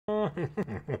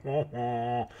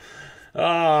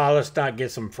Let's not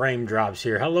get some frame drops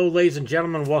here. Hello, ladies and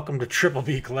gentlemen. Welcome to Triple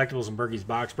B Collectibles and Berkey's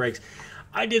Box Breaks.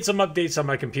 I did some updates on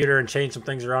my computer and changed some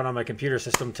things around on my computer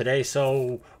system today,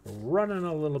 so running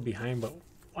a little behind, but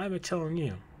why am I telling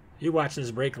you? You're watching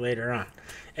this break later on.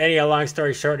 Anyhow, long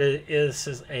story short, this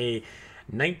is a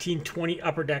 1920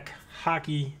 Upper Deck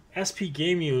Hockey SP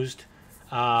Game Used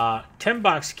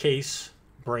 10-box case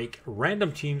break,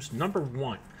 random teams, number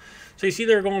 1. So you see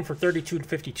they're going for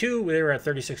 $32.52. They were at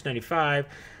 $36.95.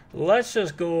 Let's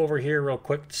just go over here real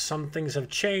quick. Some things have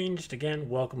changed. Again,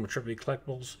 welcome to Triple B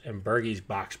Collectibles and Bergey's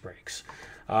Box Breaks.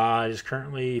 It is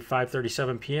currently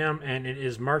 5:37 p.m. and it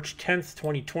is March 10th,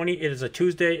 2020. It is a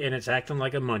Tuesday and it's acting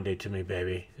like a Monday to me,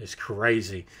 baby. It's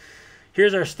crazy.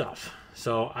 Here's our stuff.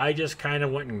 So I just kind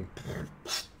of went and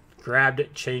grabbed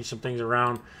it, changed some things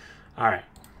around. All right.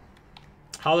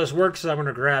 How this works is I'm going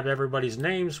to grab everybody's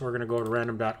names. We're going to go to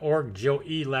random.org, Joe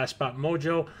E, Last Spot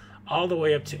Mojo, all the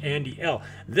way up to Andy L.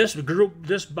 This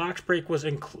box break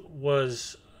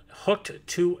was hooked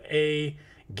to a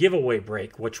giveaway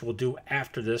break, which we'll do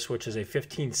after this, which is a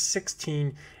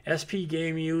 1516 SP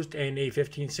Game Used and a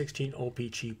 1516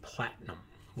 OPG Platinum.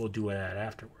 We'll do that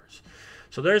afterwards.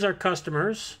 So there's our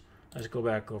customers. Let's go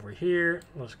back over here.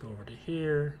 Let's go over to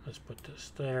here. Let's put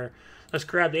this there. Let's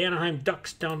grab the Anaheim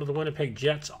Ducks down to the Winnipeg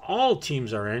Jets. All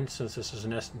teams are in since this is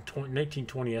an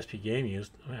 1920 SP Game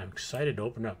Used. I'm excited to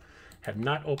open up. Have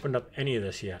not opened up any of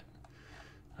this yet.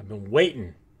 I've been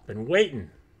waiting.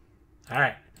 All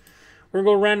right. We're going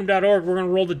to go to random.org. We're going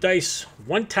to roll the dice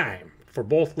one time for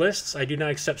both lists. I do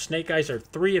not accept snake eyes or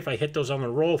 3. If I hit those on the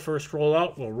roll, first roll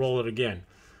out, we'll roll it again.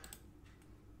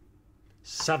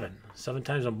 7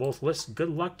 times on both lists. Good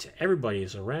luck to everybody.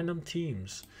 It's a random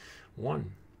teams.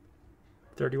 1,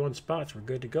 31 spots. We're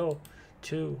good to go.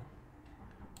 2,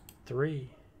 3,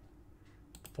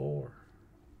 4,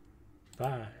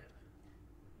 5,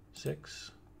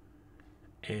 6,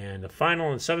 and the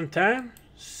final and 7th time.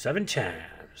 7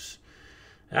 times.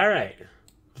 All right.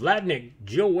 Vladnik,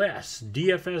 Joe S,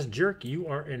 DFS Jerk, you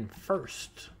are in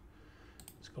first.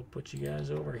 Let's go put you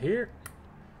guys over here.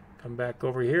 Come back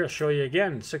over here. I'll show you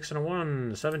again. 6 and a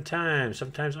 1, 7 times.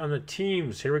 Sometimes on the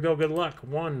teams. Here we go. Good luck.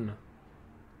 1,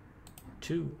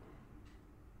 2,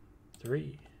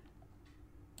 3,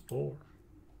 4,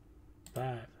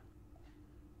 5,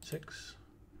 6.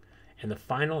 And the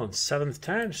final and 7th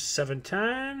time. 7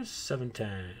 times. 7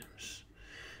 times.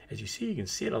 As you see, you can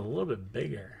see it a little bit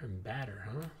bigger and badder,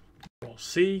 huh? We'll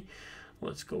see.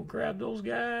 Let's go grab those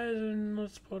guys and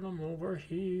let's put them over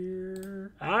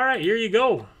here. All right, here you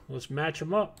go. Let's match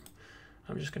them up.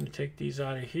 I'm just going to take these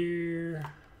out of here.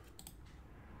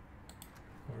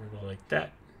 We're going to go like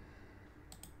that.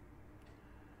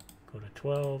 Go to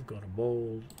 12, go to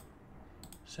bold,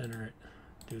 center it,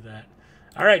 do that.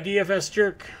 All right, DFS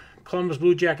Jerk. Columbus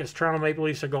Blue Jackets, Toronto Maple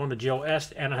Leafs are going to Joe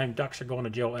S. Anaheim Ducks are going to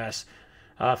Joe S.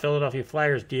 Philadelphia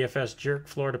Flyers, DFS Jerk.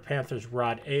 Florida Panthers,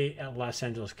 Rod A. Los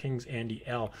Angeles Kings, Andy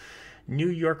L. New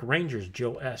York Rangers,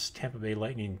 Joe S. Tampa Bay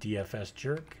Lightning, DFS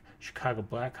Jerk. Chicago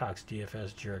Blackhawks,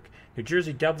 DFS Jerk. New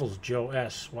Jersey Devils, Joe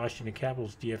S. Washington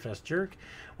Capitals, DFS Jerk.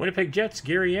 Winnipeg Jets,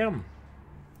 Gary M.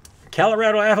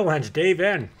 Colorado Avalanche, Dave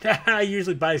N. He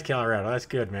usually buys Colorado. That's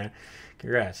good, man.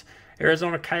 Congrats.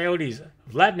 Arizona Coyotes,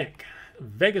 Vladnik.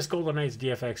 Vegas Golden Knights,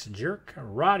 DFX Jerk.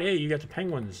 Rod A. You got the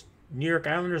Penguins. New York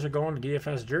Islanders are going to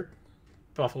DFS Jerk.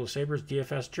 Buffalo Sabres,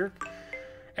 DFS Jerk.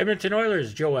 Edmonton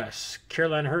Oilers, Joe S.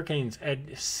 Carolina Hurricanes,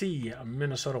 Ed C.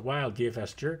 Minnesota Wild,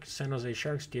 DFS Jerk. San Jose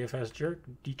Sharks, DFS Jerk.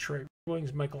 Detroit Red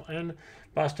Wings, Michael N.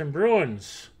 Boston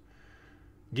Bruins,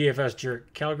 DFS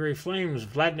Jerk. Calgary Flames,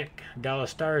 Vladnik.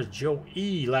 Dallas Stars, Joe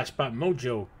E. Last Spot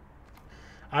Mojo.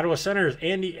 Ottawa Senators,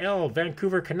 Andy L.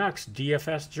 Vancouver Canucks,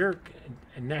 DFS Jerk.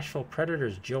 And Nashville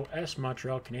Predators, Joe S.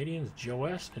 Montreal Canadiens, Joe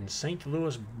S. And St.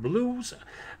 Louis Blues,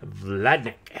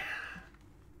 Vladnik.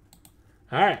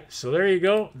 All right, so there you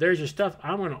go. There's your stuff.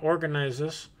 I'm going to organize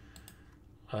this,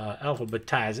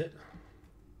 alphabetize it.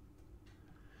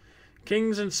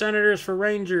 Kings and Senators for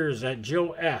Rangers at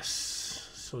Joe S.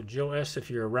 So Joe S., if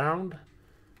you're around.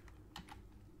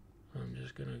 I'm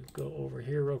just going to go over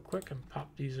here real quick and pop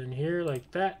these in here like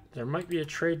that. There might be a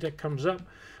trade that comes up.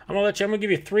 I'm going to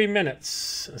give you 3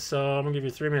 minutes. So I'm going to give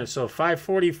you 3 minutes. So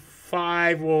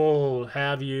 5:45 we'll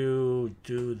have you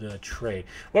do the trade.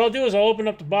 What I'll do is I'll open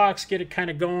up the box, get it kind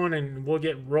of going, and we'll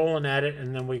get rolling at it,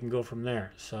 and then we can go from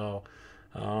there. So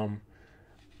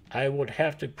I would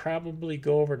have to probably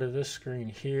go over to this screen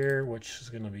here, which is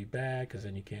going to be bad because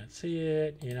then you can't see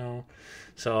it, you know.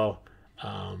 So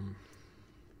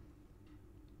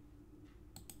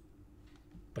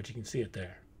but you can see it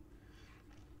there.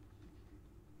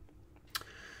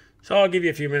 So I'll give you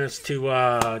a few minutes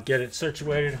to get it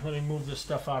situated. Let me move this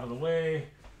stuff out of the way.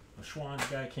 The Schwann's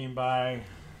guy came by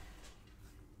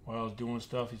while I was doing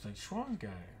stuff. He's like, Schwann guy.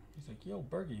 He's like, yo,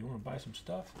 Bergie, you want to buy some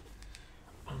stuff?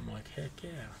 I'm like, heck yeah.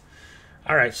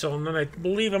 All right, so then I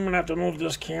believe I'm going to have to move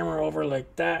this camera over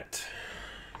like that.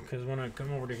 Because when I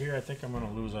come over to here, I think I'm going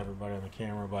to lose everybody on the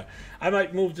camera. But I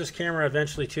might move this camera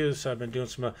eventually, too. So I've been doing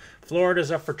some...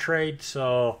 Florida's up for trade,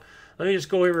 so... Let me just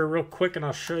go over real quick and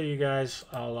I'll show you guys.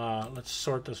 Let's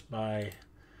sort this by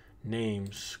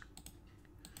names.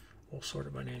 We'll sort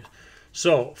it by names.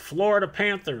 So, Florida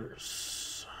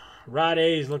Panthers. Rod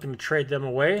A is looking to trade them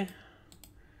away.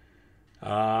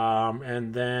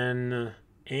 And then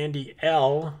Andy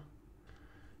L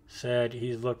said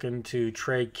he's looking to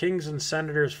trade Kings and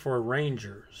Senators for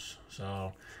Rangers.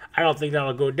 So, I don't think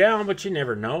that'll go down, but you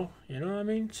never know. You know what I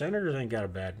mean? Senators ain't got a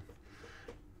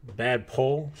bad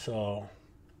pull, so.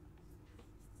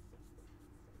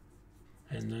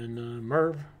 And then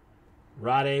Merv,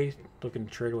 Rod A, looking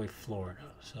to trade away Florida,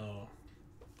 so.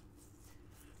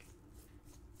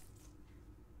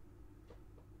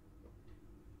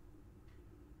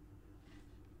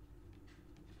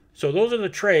 So those are the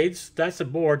trades. That's the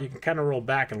board. You can kind of roll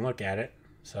back and look at it.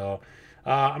 So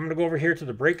I'm going to go over here to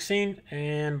the break scene,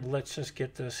 and let's just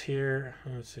get this here.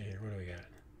 Let's see here. What do we got?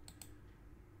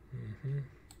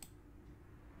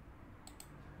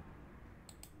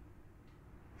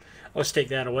 Let's take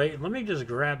that away. Let me just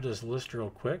grab this list real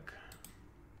quick.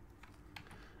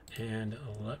 And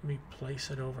let me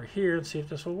place it over here and see if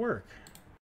this will work.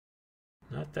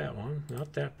 Not that one.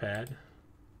 Not that pad.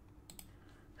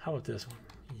 How about this one?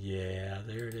 Yeah,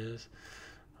 there it is.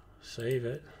 Save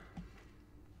it.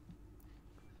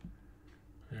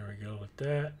 There we go with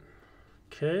that.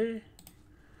 Okay.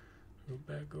 Go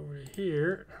back over to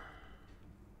here.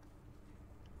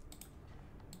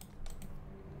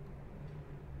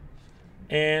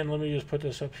 And let me just put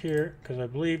this up here because I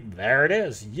believe there it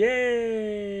is.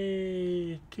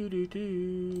 Yay! Do do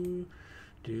do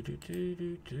do do do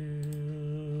do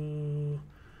do.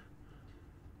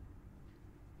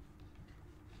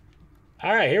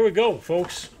 All right, here we go,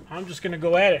 folks. I'm just gonna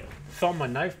go at it. Thumb my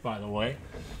knife, by the way.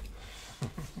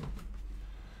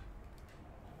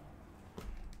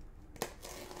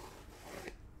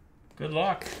 Good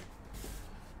luck.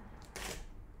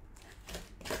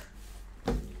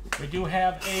 We do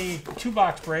have a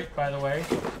 2-box break, by the way.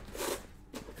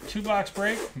 2-box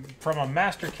break from a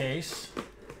master case.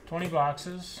 20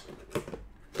 boxes.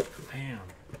 Bam.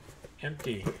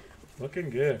 Empty.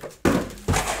 Looking good.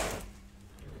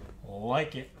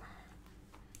 Like it.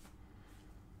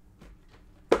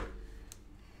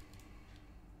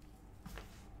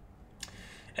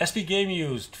 SB Game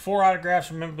Used. 4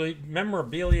 autographs and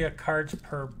memorabilia cards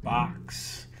per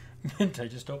box. Mint, I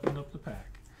just opened up the pack.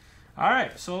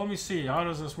 Alright, so let me see. How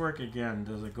does this work again?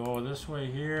 Does it go this way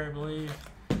here, I believe?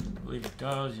 I believe it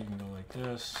does. You can go like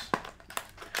this.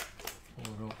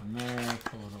 Pull it open there.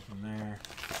 Pull it open there.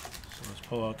 So let's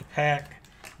pull out the pack.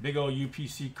 Big old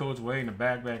UPC code's way in the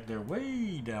back there.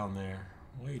 Way down there.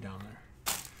 Way down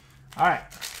there. Alright.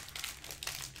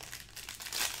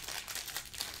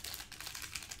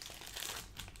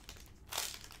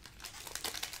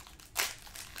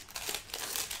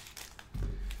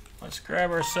 Let's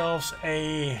grab ourselves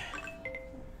a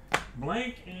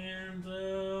blank and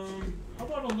how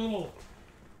about a little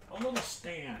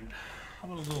stand? How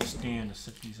about a little stand to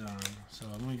sit these on? So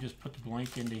let me just put the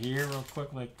blank into here real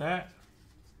quick like that.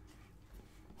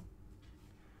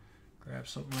 Grab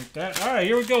something like that. All right,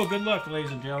 here we go. Good luck,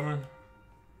 ladies and gentlemen.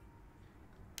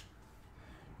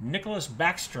 Nicholas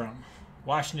Backstrom,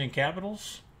 Washington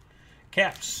Capitals.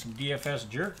 Caps, DFS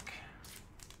Jerk.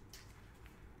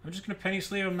 I'm just going to penny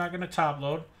sleeve. I'm not going to top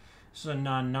load. This is a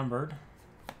non-numbered.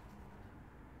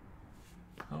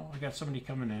 Oh, I got somebody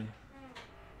coming in.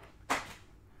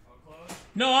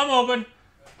 No, I'm open.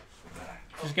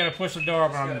 Just got to push the door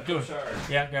open. I'm doing.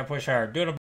 Yeah, got to push hard. Doing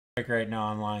a break right now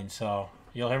online, so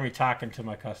you'll hear me talking to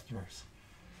my customers.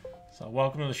 So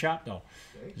welcome to the shop, though.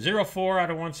 0-4 out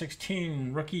of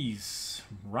 116 rookies.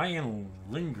 Ryan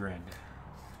Lindgren.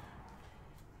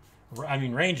 I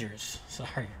mean Rangers.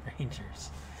 Sorry, Rangers.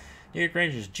 New York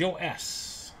Rangers, Joe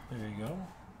S. There you go.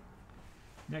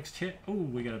 Next hit. Ooh,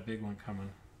 we got a big one coming.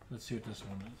 Let's see what this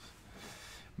one is.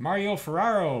 Mario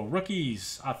Ferraro,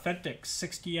 rookies, authentic,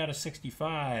 60 out of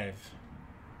 65.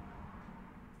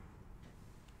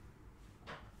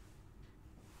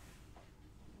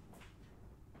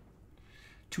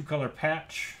 Two-color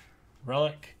patch,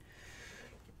 relic.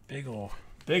 Big old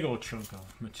chunk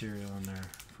of material in there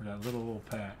for that little old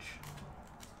patch.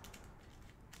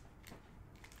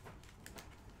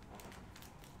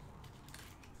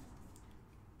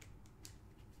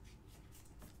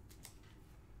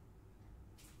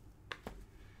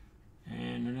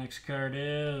 Next card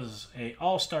is a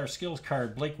All-Star Skills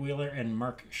card, Blake Wheeler and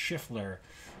Mark Schiffler,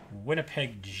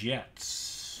 Winnipeg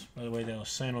Jets. By the way, that was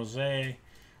San Jose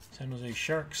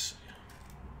Sharks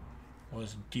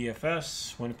was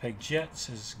DFS. Winnipeg Jets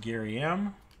is Gary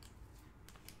M.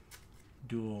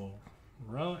 Dual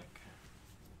relic.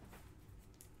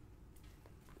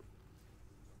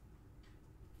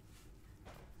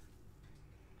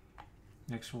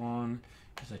 Next one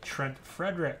is a Trent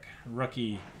Frederick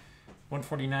rookie.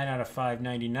 149 out of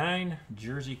 599.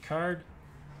 Jersey card.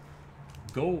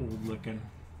 Gold looking.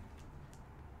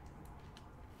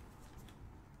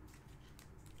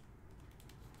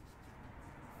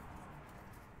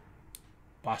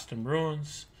 Boston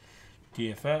Bruins.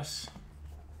 DFS.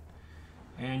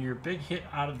 And your big hit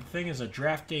out of the thing is a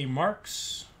Draft Day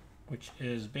Marks, which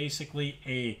is basically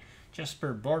a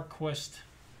Jesper Borgquist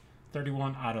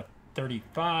 31 out of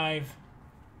 35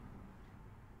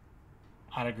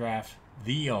 autograph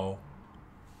VO.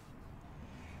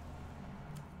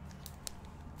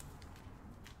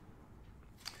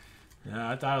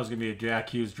 Yeah, I thought it was going to be a Jack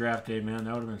Hughes draft day, man.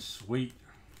 That would have been sweet.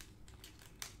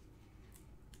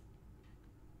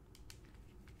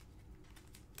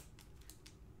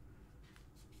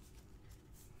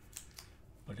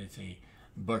 But it's a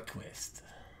Borgquist.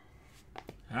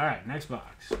 All right, next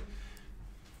box.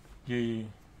 Let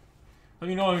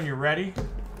me know when you're ready.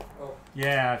 Oh.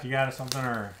 Yeah, if you got something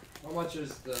or... How much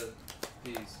is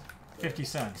these? 50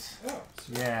 cents. Oh,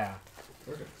 sweet. Yeah.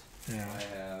 Perfect. Yeah. I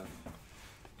have...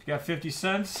 You got 50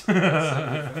 cents?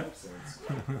 75 cents.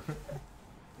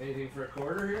 Anything for a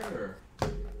quarter here,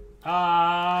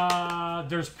 or?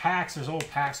 There's packs. There's old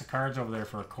packs of cards over there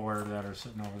for a quarter that are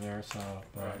sitting over there, so...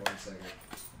 But, Alright, 1 second.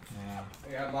 yeah.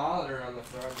 I got monitor on the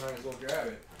front. Might as well grab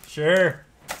it. Sure.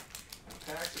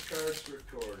 Packs of cards for a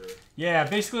quarter. Yeah,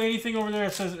 basically anything over there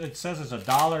it says it's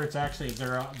 $1. It's actually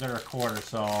they're a quarter.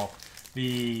 So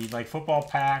the like football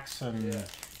packs and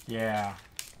yeah.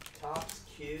 Topps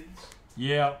Kids.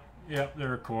 Yep,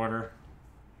 they're a quarter.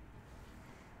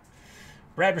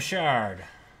 Brad Bouchard,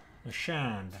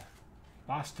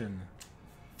 Boston.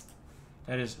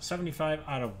 That is 75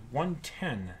 out of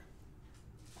 110.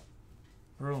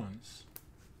 Bruins.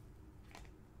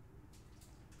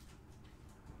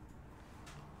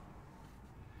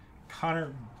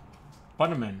 Connor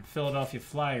Bunneman, Philadelphia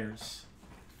Flyers.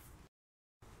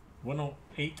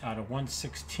 108 out of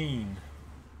 116.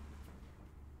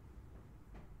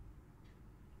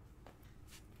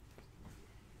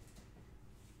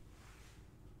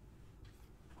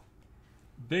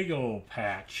 Big old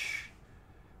patch.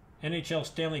 NHL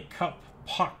Stanley Cup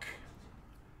puck.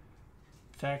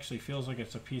 It actually feels like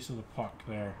it's a piece of the puck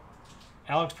there.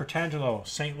 Alex Pertangelo,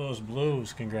 St. Louis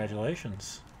Blues.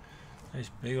 Congratulations. Nice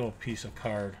big old piece of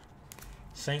card.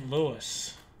 St.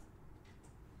 Louis.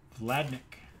 Vladnik.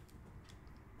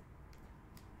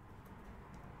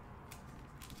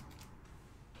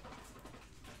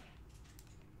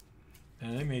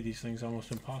 And they made these things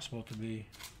almost impossible to be.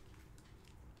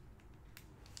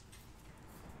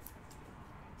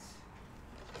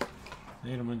 They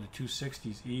hit them into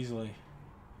 260s easily.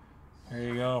 There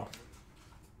you go.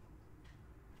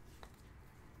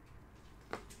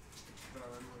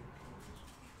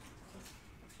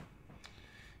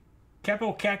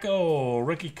 Capo Caco,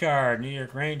 rookie card, New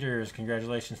York Rangers.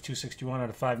 Congratulations, 261 out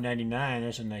of 599.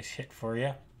 There's a nice hit for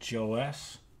you, Joe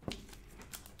S.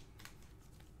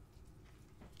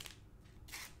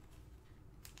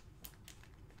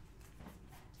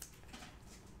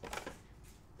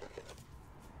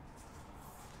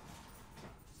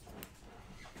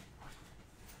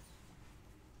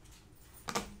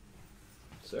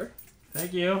 Sir?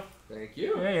 Thank you. Thank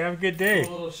you. Hey, have a good day. A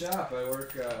little shop. I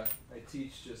work, I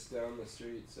teach just down the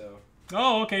street, so.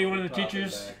 Oh, okay. You one of the popping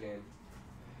teachers? back in.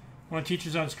 One of the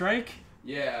teachers on strike?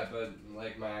 Yeah, but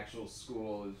like my actual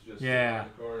school is just Yeah. around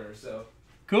the corner, so.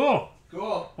 Cool.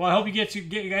 Cool. Well, I hope you guys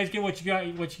get what you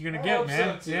you're gonna get,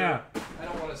 man. So too. Yeah. I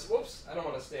don't want to. Whoops! I don't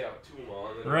want to stay out too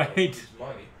long. And Right. lose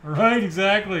money. Right.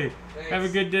 Exactly. Thanks. Have a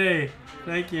good day.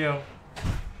 Thank you.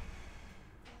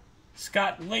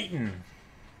 Scott Layton,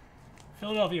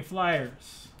 Philadelphia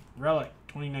Flyers, Relic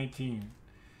 2019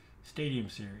 Stadium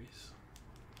Series.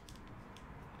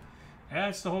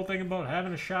 That's the whole thing about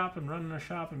having a shop and running a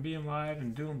shop and being live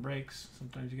and doing breaks.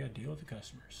 Sometimes you got to deal with the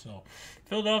customers. So,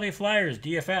 Philadelphia Flyers,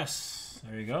 DFS.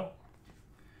 There you go.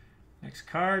 Next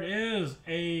card is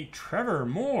a Trevor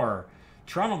Moore,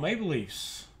 Toronto Maple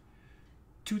Leafs.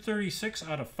 236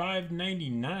 out of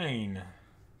 599.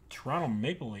 Toronto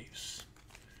Maple Leafs.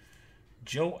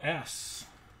 Joe S.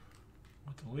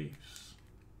 with the Leafs.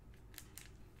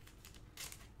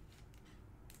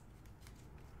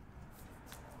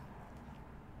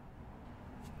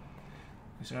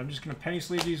 So I'm just going to penny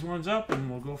sleeve these ones up and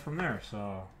we'll go from there.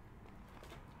 So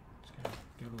just going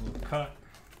to give it a little cut,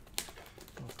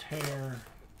 a little tear.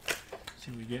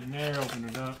 See what we get in there, open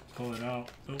it up, pull it out.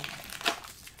 Boom.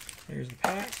 Here's the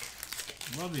pack.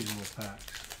 Love these little packs.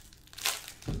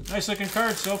 Nice looking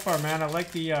cards so far, man. I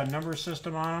like the number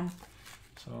system on them.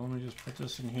 So let me just put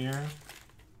this in here.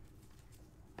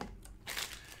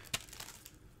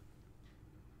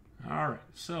 Alright,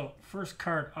 so first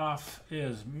card off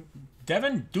is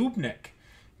Devin Dubnyk,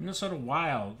 Minnesota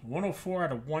Wild, 104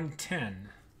 out of 110.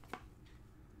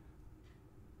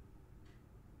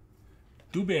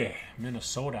 Dubé,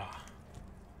 Minnesota.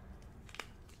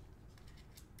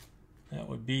 That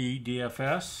would be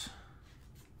DFS.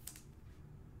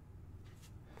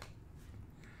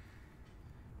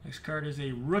 Next card is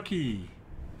a rookie.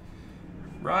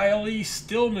 Riley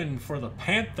Stillman for the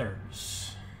Panthers.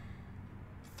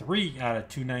 3 out of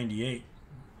 298.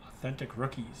 Authentic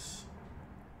rookies.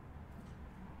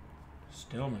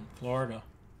 Stillman, Florida.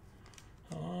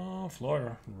 Oh,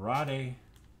 Florida. Rade.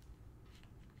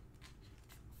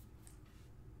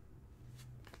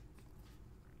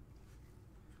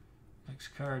 Next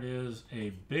card is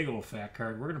a big old fat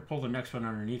card. We're going to pull the next one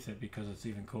underneath it because it's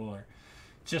even cooler.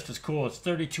 Just as cool. It's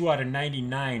 32 out of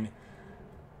 99.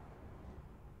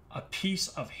 A piece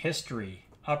of history.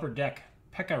 Upper Deck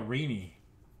Pecorini.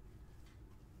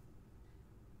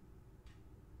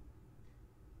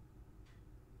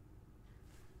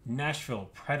 Nashville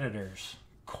Predators.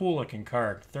 Cool looking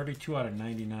card. 32 out of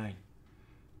 99.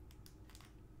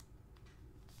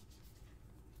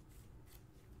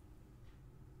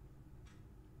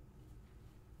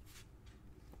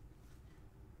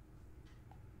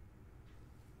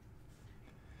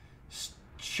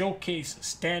 Showcase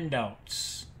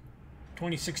Standouts.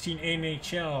 2016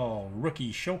 NHL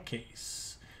Rookie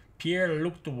Showcase.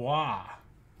 Pierre-Luc Dubois.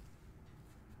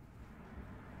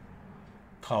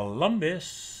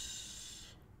 Columbus.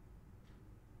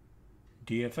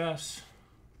 DFS.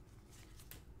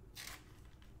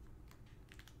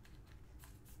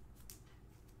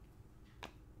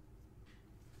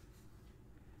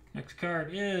 Next card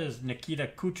is Nikita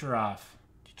Kucherov.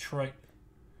 Detroit.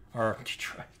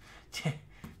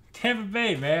 Tampa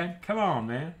Bay, man. Come on,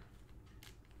 man.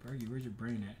 Bergie, where's your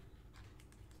brain at?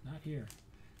 Not here.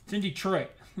 It's in Detroit.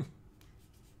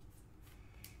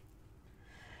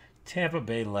 Tampa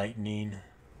Bay Lightning.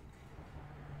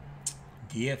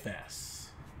 DFS.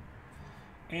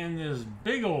 And this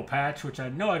big old patch, which I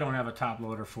know I don't have a top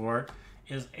loader for,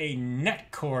 is a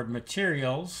Netcord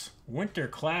Materials Winter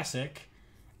Classic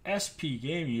SP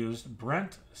Game Used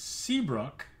Brent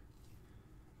Seabrook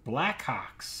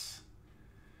Blackhawks.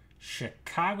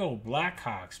 Chicago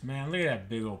Blackhawks. Man, look at that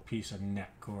big old piece of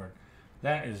Netcord.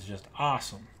 That is just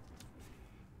awesome.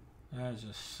 That is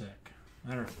just sick.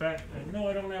 Matter of fact, I know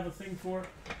I don't have a thing for it,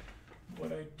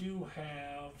 but I do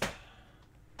have...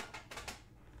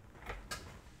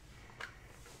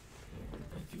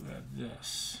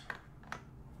 this.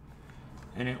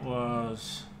 And it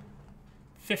was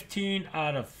 15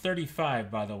 out of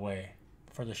 35, by the way,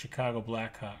 for the Chicago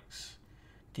Blackhawks.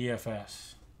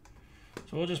 DFS.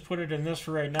 So we'll just put it in this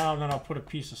for right now, and then I'll put a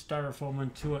piece of styrofoam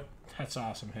into it. That's an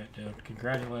awesome hit, dude.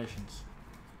 Congratulations.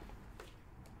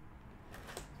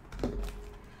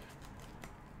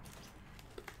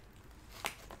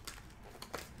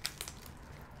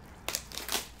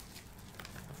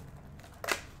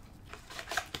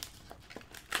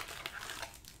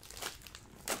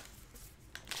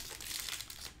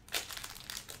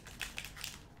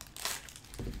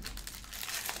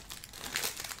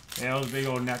 Yeah, those big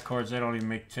old net cords, they don't even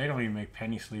make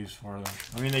penny sleeves for them.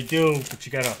 I mean, they do, but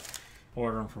you gotta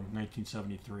order them from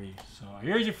 1973. So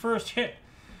here's your first hit.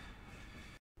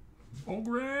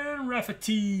 Bogran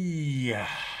Rafferty,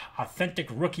 authentic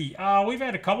rookie. We've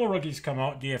had a couple rookies come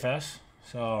out, DFS.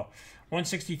 So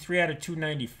 163 out of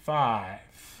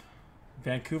 295.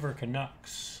 Vancouver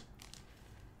Canucks.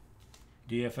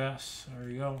 DFS, there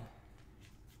you go.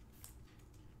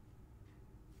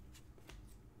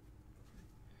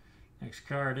 Next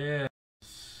card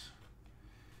is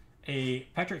a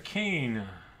Patrick Kane,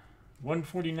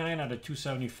 149 out of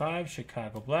 275,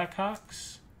 Chicago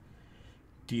Blackhawks,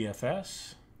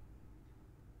 DFS.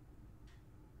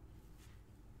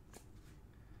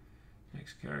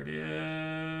 Next card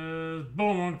is, boom,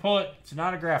 I'm going to pull it. It's an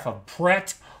autograph of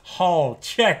Brett Hull.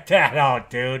 Check that out,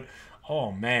 dude.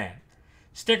 Oh, man.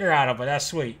 Sticker out of it, that's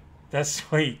sweet. That's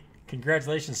sweet.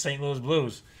 Congratulations, St. Louis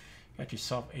Blues. Got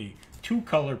yourself a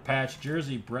two-color patch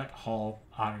jersey Brett Hull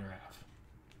autograph.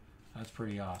 That's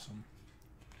pretty awesome.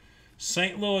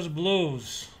 St. Louis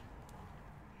Blues.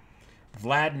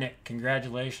 Vladnik,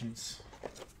 congratulations.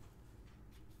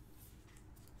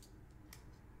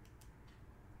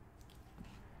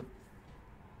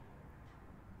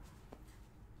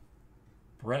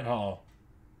 Brett Hall.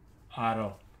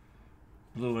 Auto.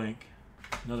 Blue ink.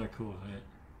 Another cool hit.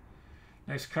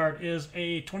 Next card is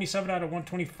a 27 out of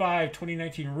 125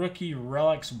 2019 Rookie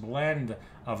Relics Blend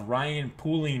of Ryan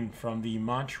Pooling from the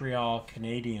Montreal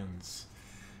Canadiens.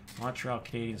 Montreal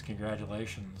Canadiens,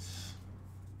 congratulations.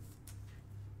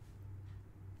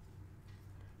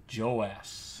 Joe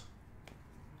S.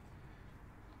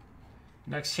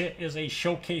 Next hit is a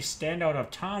showcase standout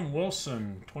of Tom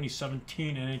Wilson,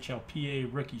 2017 NHLPA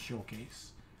Rookie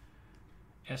Showcase.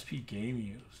 SP Game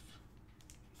Used.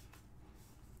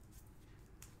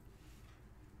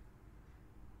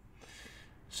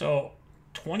 So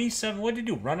 27. What did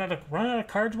they do? Run out of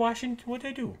cards, Washington? What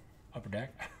did they do? Upper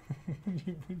Deck. What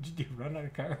did you do? Run out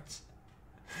of cards?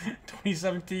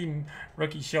 2017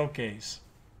 Rookie Showcase.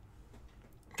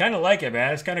 Kind of like it,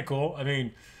 man. It's kind of cool. I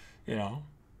mean, you know.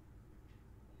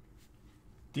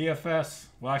 DFS,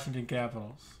 Washington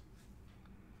Capitals.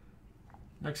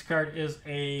 Next card is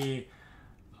a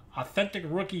authentic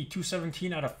rookie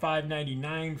 217 out of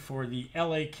 599 for the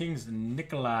LA Kings,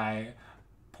 Nikolai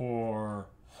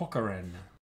Porhokarin.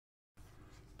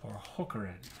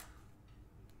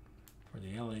 For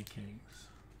the LA Kings.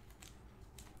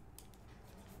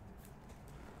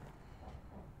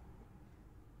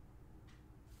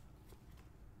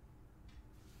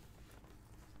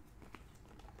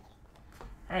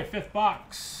 All right, fifth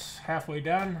box, halfway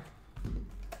done.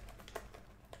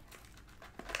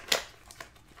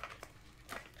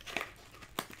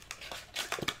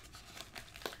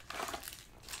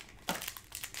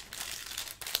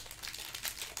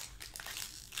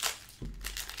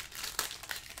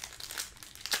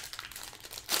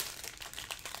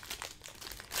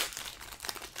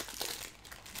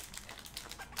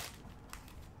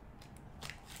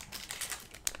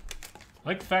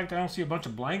 I like the fact that I don't see a bunch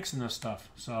of blanks in this stuff.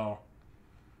 So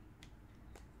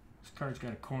this card's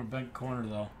got a bent corner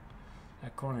though.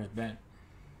 That corner is bent.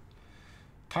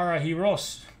 Tara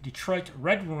Hiros, Detroit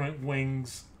Red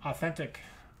Wings, authentic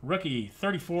rookie,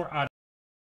 34 out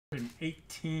of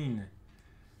 118.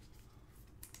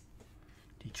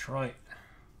 Detroit.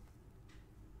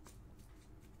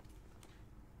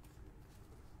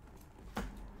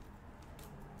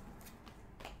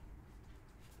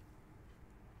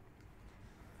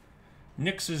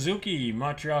 Nick Suzuki,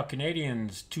 Montreal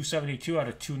Canadiens, 272 out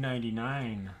of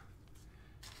 299.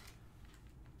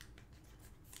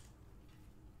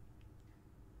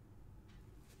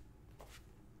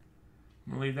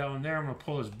 I'm going to leave that one there. I'm going to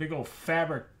pull this big old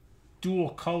fabric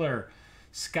dual color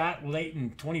Scott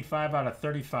Layton, 25 out of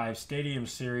 35, Stadium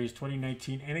Series,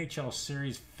 2019 NHL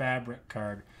Series fabric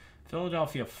card.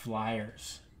 Philadelphia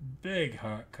Flyers. Big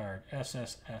heart card.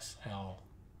 SSSL.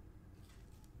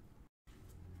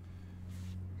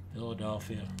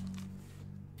 Philadelphia.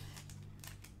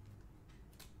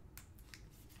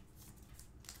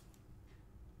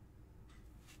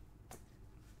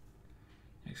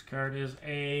 Next card is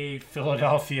a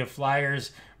Philadelphia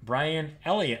Flyers Brian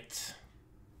Elliott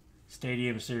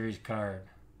Stadium Series card.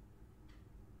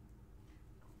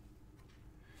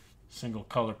 Single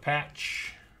color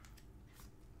patch.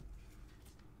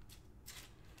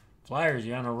 Flyers,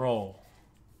 you on a roll.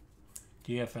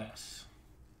 DFS.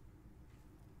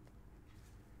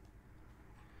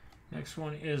 Next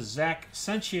one is Zach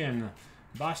Sentian,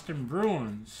 Boston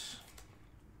Bruins.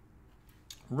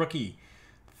 Rookie,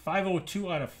 502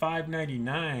 out of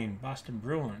 599, Boston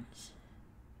Bruins.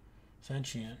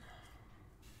 Sentian.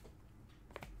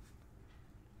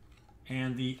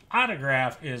 And the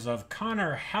autograph is of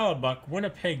Connor Hellebuck,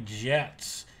 Winnipeg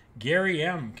Jets. Gary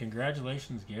M.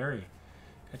 Congratulations, Gary.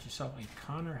 Got yourself a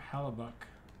Connor Hellebuck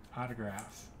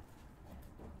autograph.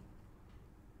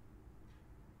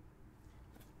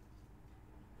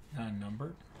 Not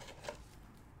numbered.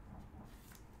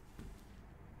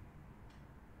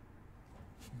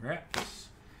 Congrats.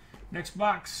 Next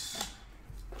box.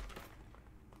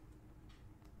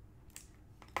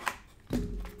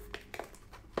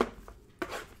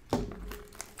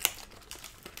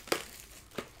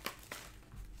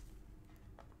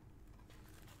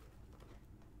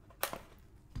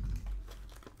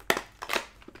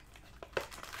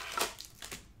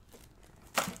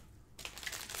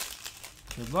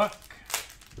 Good luck.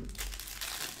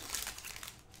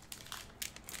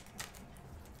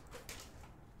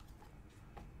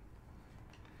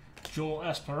 Joel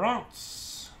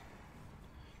Esperance,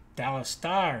 Dallas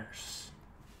Stars.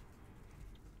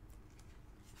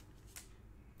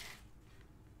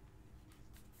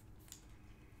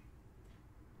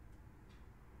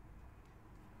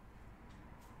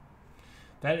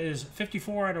 That is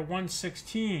 54 out of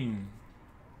 116.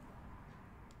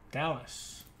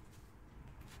 Dallas.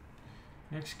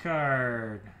 Next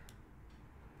card.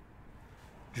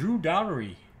 Drew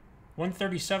Dowry.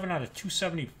 137 out of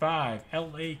 275.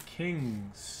 LA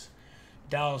Kings.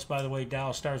 Dallas, by the way,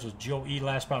 Dallas Stars was Joe E.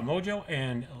 Last Spot Mojo.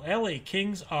 And LA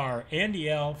Kings are Andy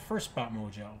L. First Spot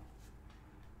Mojo.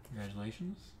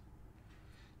 Congratulations.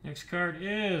 Next card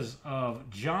is of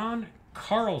John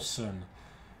Carlson.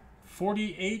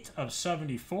 48 of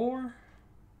 74.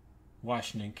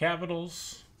 Washington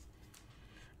Capitals.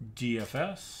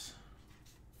 DFS.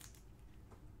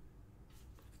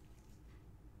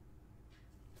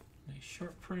 Nice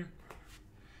short print.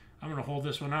 I'm going to hold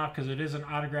this one out because it is an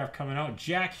autograph coming out.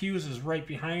 Jack Hughes is right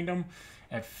behind him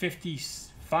at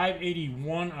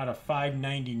 581 out of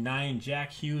 599.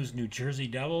 Jack Hughes, New Jersey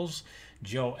Devils.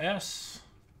 Joe S.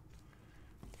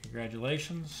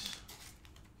 Congratulations.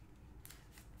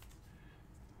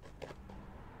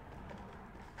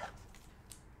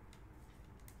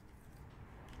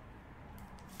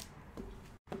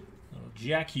 Little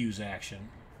Jack Hughes action.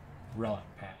 Relic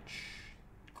patch.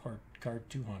 Card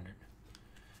 200.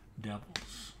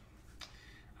 Devils.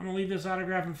 I'm going to leave this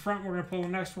autograph in front. We're going to pull the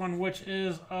next one, which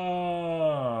is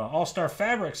All-Star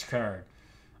Fabrics card.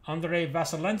 Andrei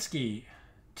Vasilevsky,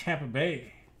 Tampa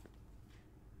Bay.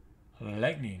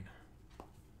 Lightning.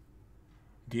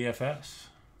 DFS.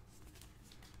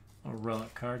 A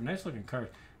relic card. Nice looking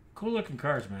card. Cool looking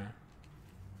cards, man.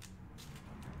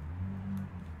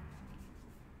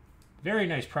 Very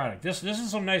nice product. This is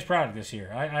some nice product this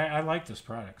year. I like this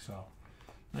product, so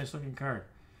nice looking card.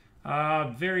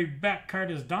 Very back card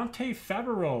is Dante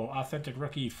Fabro, authentic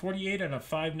rookie, 48 out of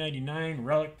 599,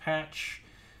 relic patch,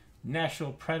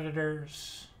 Nashville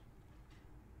Predators.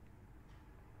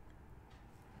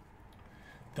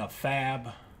 The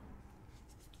Fabro.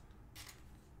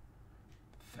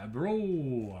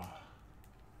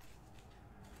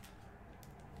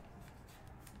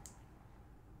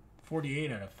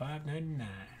 48 out of 599.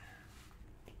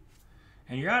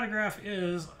 And your autograph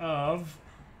is of,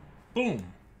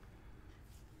 boom,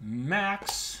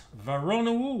 Max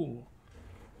Veronneau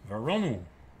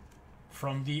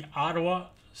from the Ottawa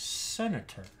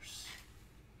Senators.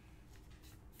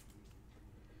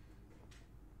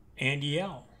 Andy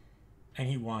L. And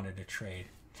he wanted to trade.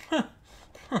 He's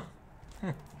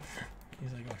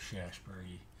like, oh,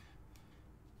 Shashbury.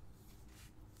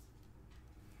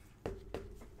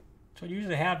 So what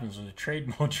usually happens when the trade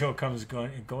mojo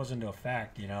goes into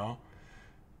effect, you know.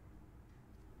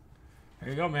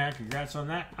 There you go, man. Congrats on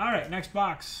that. All right, next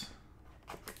box.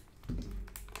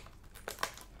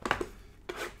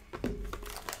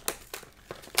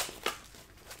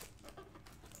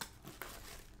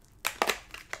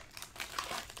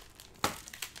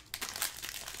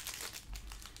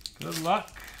 Good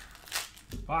luck.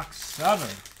 Box 7.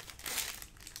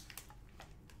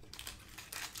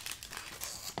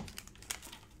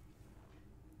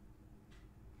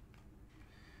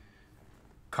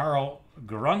 Carl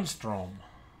Grundstrom,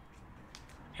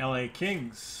 LA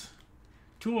Kings,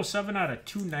 207 out of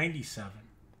 297.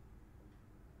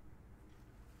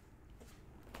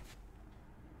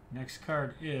 Next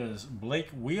card is Blake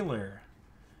Wheeler,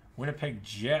 Winnipeg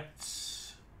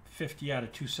Jets, 50 out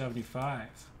of 275.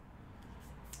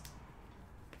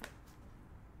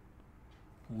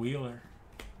 Wheeler.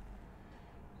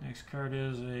 Next card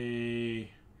is a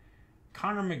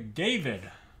Connor McDavid.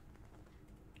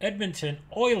 Edmonton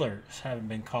Oilers haven't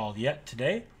been called yet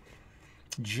today.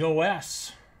 Joe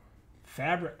S.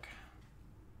 Fabric.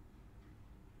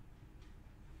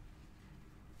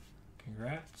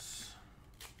 Congrats.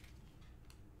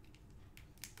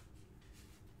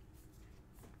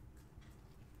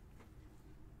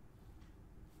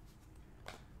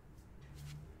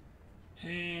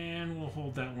 And we'll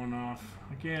hold that one off.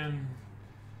 Again,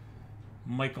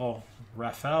 Michael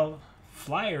Raphael,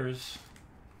 Flyers,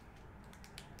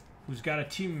 who's got a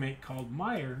teammate called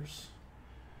Myers.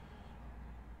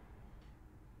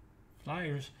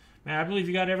 Flyers. Man, I believe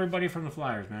you got everybody from the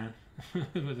Flyers, man,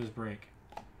 with this break.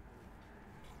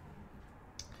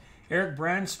 Eric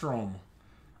Brandstrom,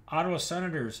 Ottawa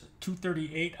Senators,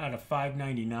 238 out of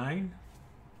 599.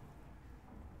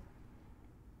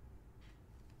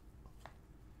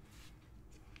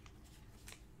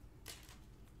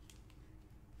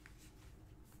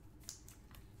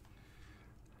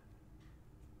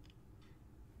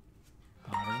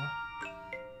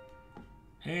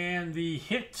 And the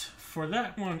hit for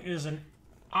that one is an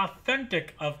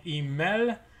authentic of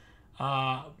Emil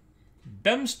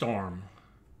Beamstorm,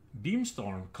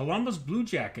 Columbus Blue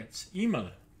Jackets, Emil.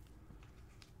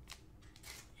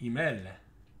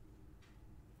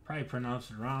 Probably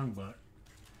pronounced it wrong, but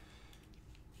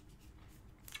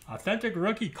authentic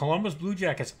rookie, Columbus Blue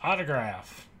Jackets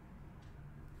autograph.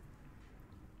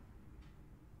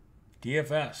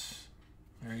 DFS.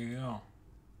 There you go.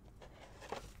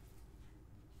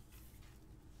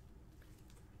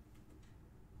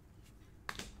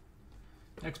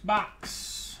 Next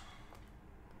box.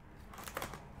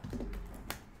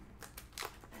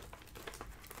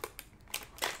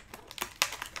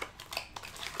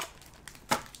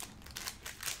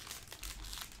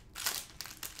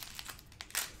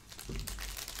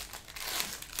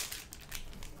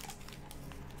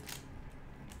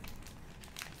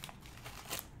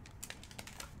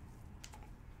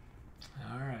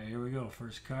 All right, here we go.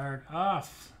 First card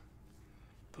off.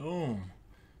 Boom.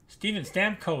 Steven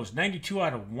Stamkos, 92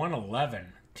 out of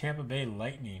 111. Tampa Bay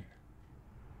Lightning.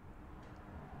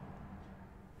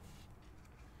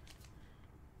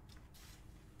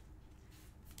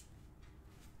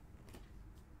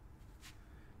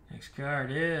 Next card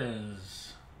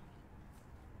is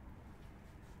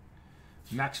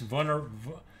Max Veronu,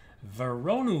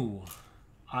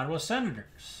 Ottawa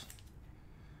Senators.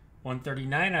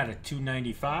 139 out of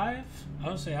 295. I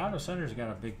would say Ottawa Senators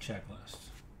got a big checklist.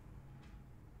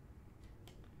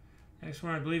 Next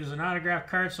one, I believe, is an autograph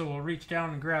card, so we'll reach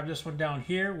down and grab this one down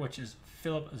here, which is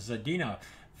Philip Zadina.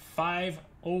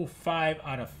 505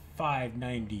 out of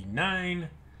 599.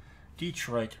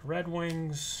 Detroit Red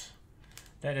Wings.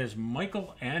 That is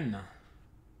Michael N.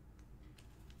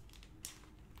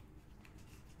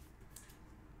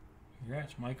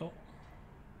 Congrats, Michael.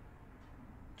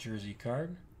 Jersey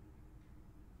card.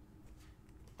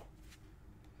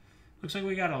 Looks like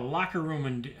we got a locker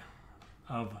room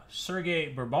of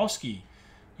Sergei Bobrovsky.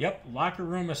 Yep, locker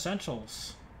room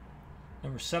essentials.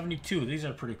 Number 72. These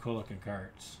are pretty cool looking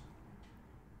cards.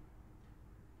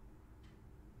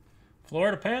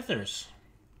 Florida Panthers.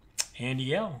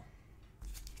 Andy L.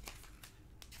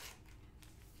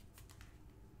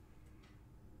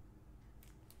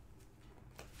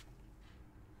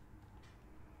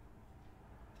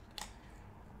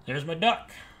 There's my duck.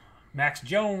 Max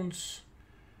Jones.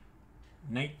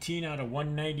 19 out of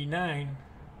 199.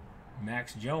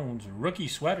 Max Jones, rookie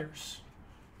sweaters.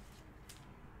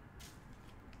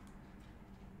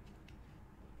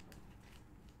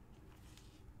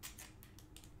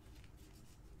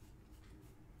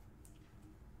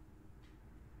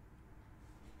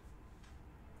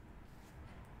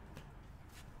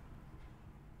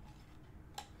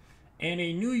 And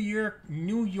a New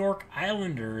York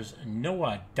Islanders,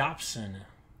 Noah Dobson.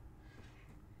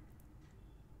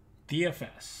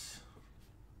 DFS.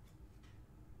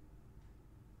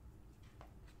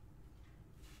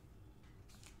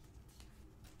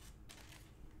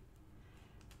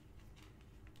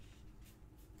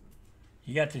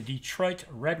 You got the Detroit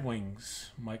Red Wings,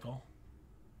 Michael.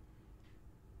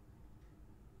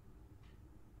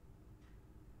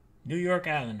 New York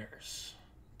Islanders,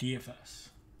 DFS.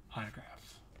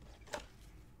 Autographs.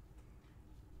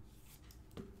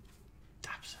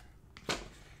 Dobson.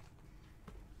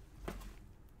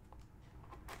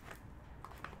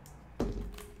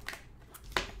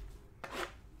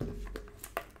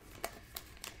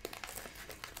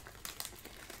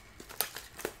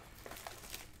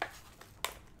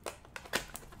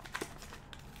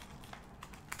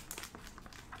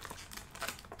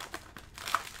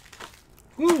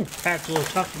 Ooh, pack's a little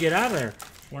tough to get out of there.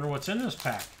 Wonder what's in this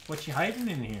pack. What you hiding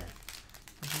in here?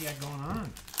 What you got going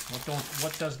on?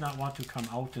 What does not want to come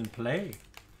out and play?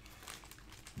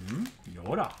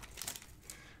 Yoda.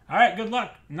 All right, good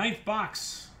luck. Ninth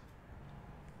box.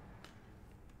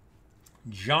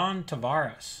 John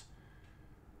Tavares.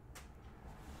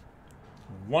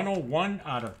 101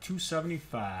 out of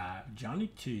 275. Johnny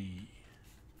T.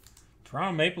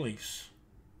 Toronto Maple Leafs.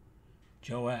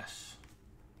 Joe S.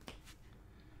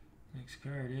 Next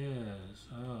card is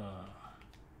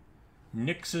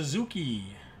Nick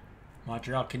Suzuki,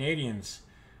 Montreal Canadiens.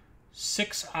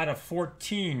 6 out of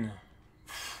 14.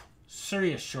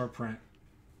 Serious short print.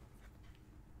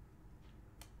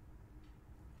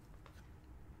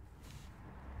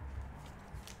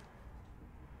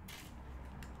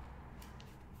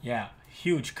 Yeah,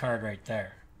 huge card right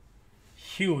there.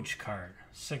 Huge card.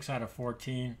 6 out of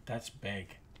 14. That's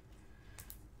big.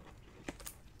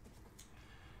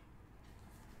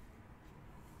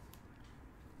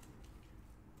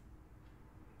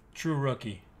 True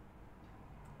rookie.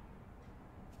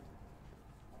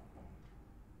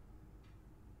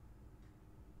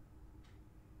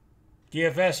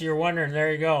 DFS, you're wondering,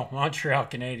 there you go. Montreal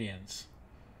Canadiens.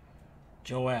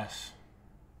 Joe S.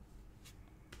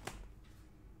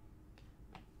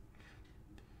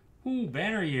 Ooh,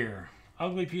 banner year.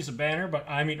 Ugly piece of banner, but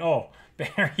I mean, oh,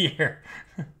 banner year.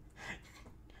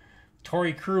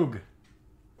 Torrey Krug.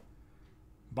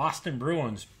 Boston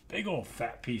Bruins. Big old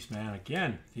fat piece, man.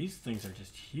 Again, these things are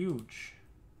just huge.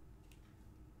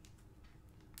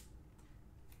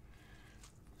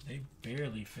 They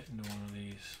barely fit into one of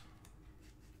these.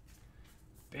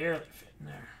 Barely fit in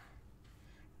there.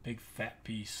 Big fat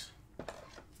piece.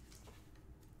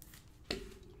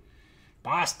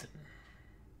 Boston.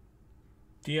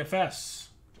 DFS.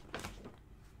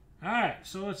 Alright,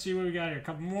 so let's see what we got here. A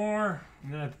couple more.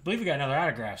 And then I believe we got another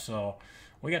autograph. So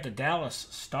we got the Dallas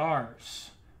Stars.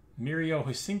 Mirio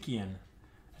Helsinkian.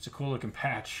 That's a cool looking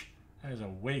patch. That is a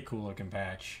way cool looking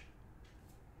patch.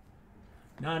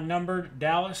 Non-numbered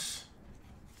Dallas.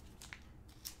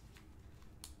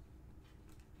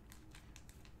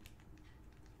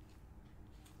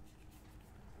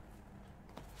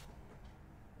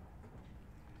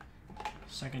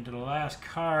 Second to the last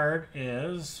card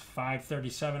is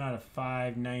 537 out of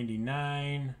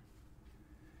 599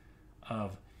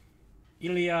 of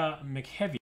Ilya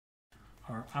McHeavy,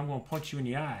 or I'm going to punch you in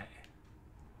the eye.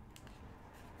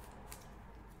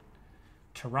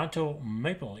 Toronto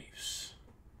Maple Leafs.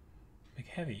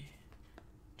 McHeavy.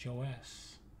 Joe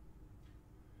S.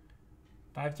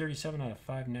 537 out of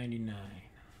 599.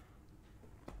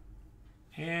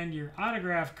 And your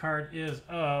autograph card is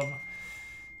of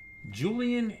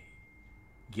Julian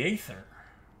Gaither.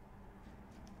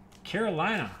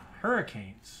 Carolina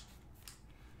Hurricanes.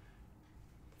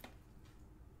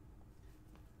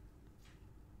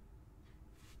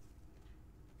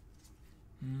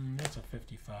 That's a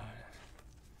 55.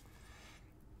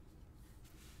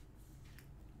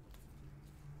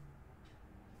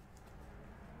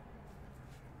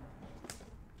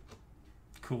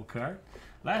 Cool card.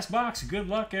 Last box. Good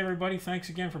luck, everybody. Thanks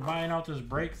again for buying out this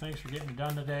break. Thanks for getting it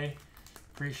done today.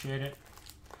 Appreciate it.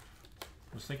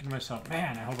 I was thinking to myself,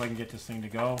 man, I hope I can get this thing to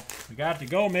go. We got it to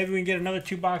go. Maybe we can get another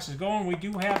 2 boxes going. We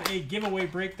do have a giveaway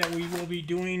break that we will be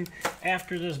doing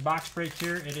after this box break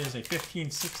here. It is a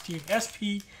 15-16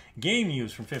 SP game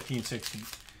use from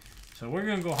 15-16. So we're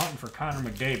going to go hunting for Connor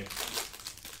McDavid.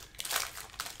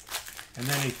 And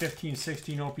then a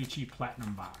 15-16 OPG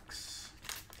Platinum box.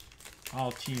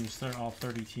 All teams, they're all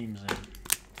 30 teams in.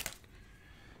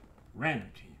 Random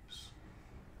teams.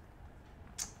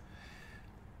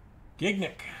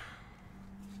 Gignick.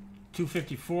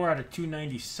 254 out of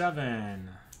 297.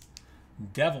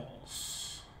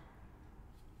 Devils.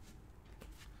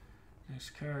 Next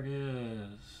card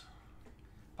is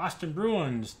Boston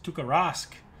Bruins. Tuukka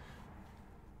Rask.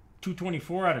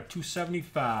 224 out of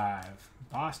 275.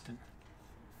 Boston.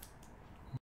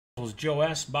 Joe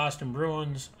S. Boston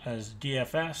Bruins as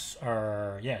DFS,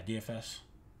 or yeah, DFS.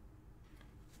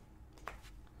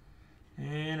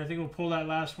 And I think we'll pull that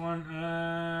last one.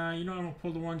 You know, I'm gonna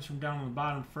pull the ones from down on the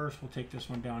bottom first. We'll take this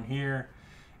one down here,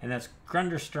 and that's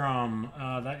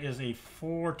Grunderstrom. That is a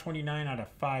 429 out of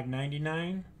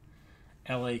 599.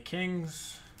 LA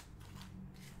Kings.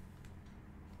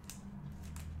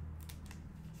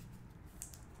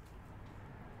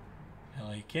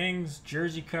 LA Kings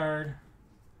jersey card.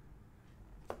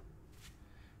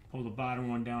 Pull the bottom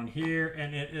one down here,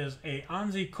 and it is a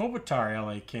Anze Kopitar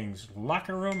LA Kings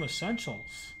Locker Room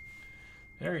Essentials.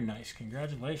 Very nice.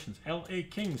 Congratulations. LA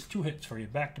Kings, 2 hits for you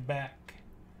back to back.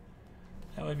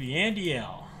 That would be Andy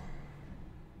L.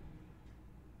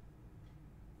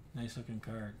 Nice looking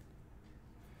card.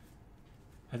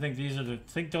 I think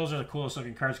those are the coolest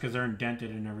looking cards because they're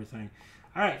indented and everything.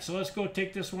 All right, so let's go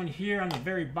take this one here on the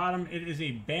very bottom. It is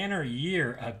a banner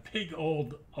year, a big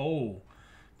old O.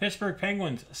 Pittsburgh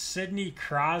Penguins, Sidney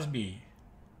Crosby.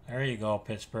 There you go,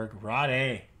 Pittsburgh. Rod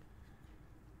A.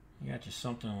 You got you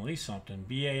something, at least something.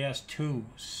 BAS 2,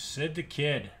 Sid the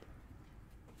Kid.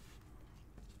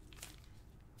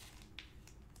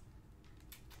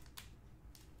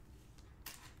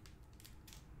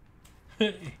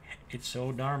 It's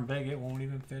so darn big it won't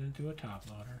even fit into a top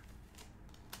loader.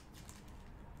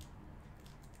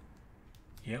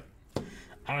 Yep.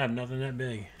 I don't have nothing that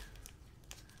big.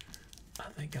 I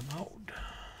think I'm out.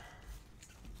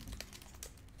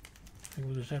 I think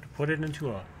we'll just have to put it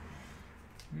into a...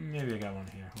 Maybe I got one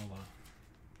here. Hold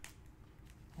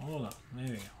on. Hold on.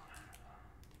 Maybe I got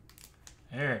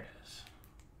one. There it is.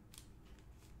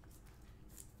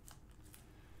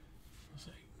 Let's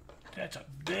see. That's a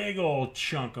big old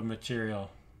chunk of material.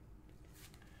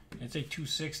 It's a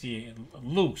 260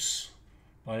 loose,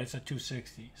 but it's a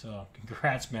 260. So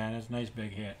congrats, man. That's a nice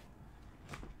big hit.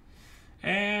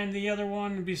 And the other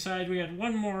one, besides, we had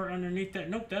one more underneath that.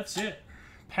 Nope, that's it.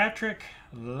 Patrick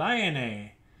Laine.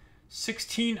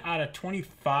 16 out of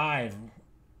 25.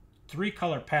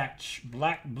 3-color patch.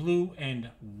 Black, blue, and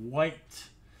white.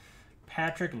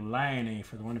 Patrick Laine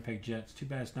for the Winnipeg Jets. Too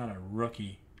bad it's not a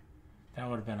rookie. That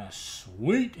would have been a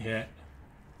sweet hit.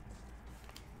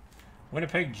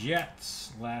 Winnipeg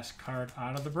Jets, last card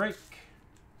out of the break.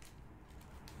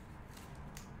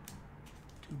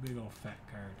 Two big old fat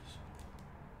cards.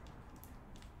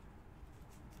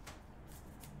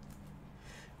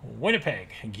 Winnipeg,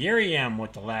 Gary M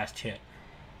with the last hit.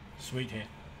 Sweet hit.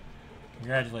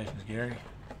 Congratulations, Gary.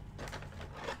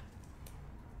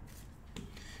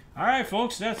 All right,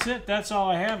 folks, that's it. That's all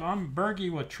I have. I'm Bergie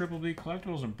with Triple B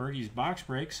Collectibles and Bergie's Box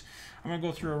Breaks. I'm going to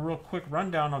go through a real quick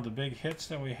rundown of the big hits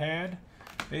that we had.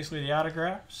 Basically, the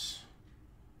autographs.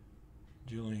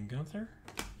 Julian Gunther.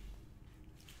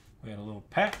 We had a little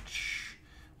patch.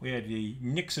 We had the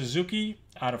Nick Suzuki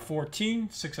out of 14.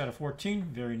 6 out of 14.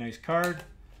 Very nice card.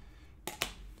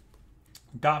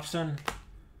 Dobson.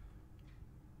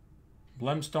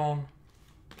 Blemstone.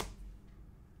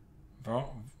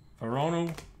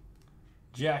 Veronu.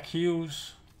 Jack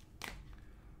Hughes,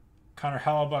 Connor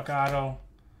Hellebuck auto,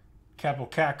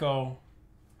 Capocacco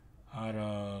out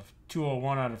of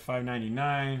 201 out of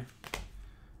 599,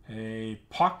 a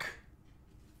Puck,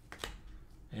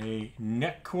 a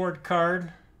net cord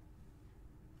card,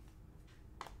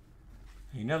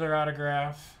 another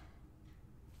autograph,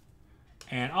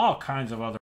 and all kinds of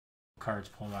other cards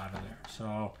pulled out of there.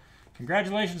 So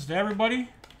congratulations to everybody.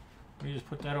 Let me just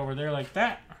put that over there like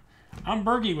that. I'm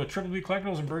Bergie with Triple B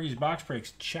Collectibles and Bergie's Box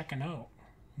Breaks, checking out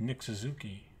Nick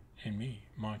Suzuki and me,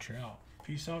 Montreal.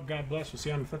 Peace out. God bless. We'll see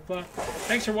you on the flip-flop.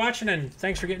 Thanks for watching, and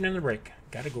thanks for getting in the break.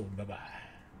 Gotta go. Bye-bye.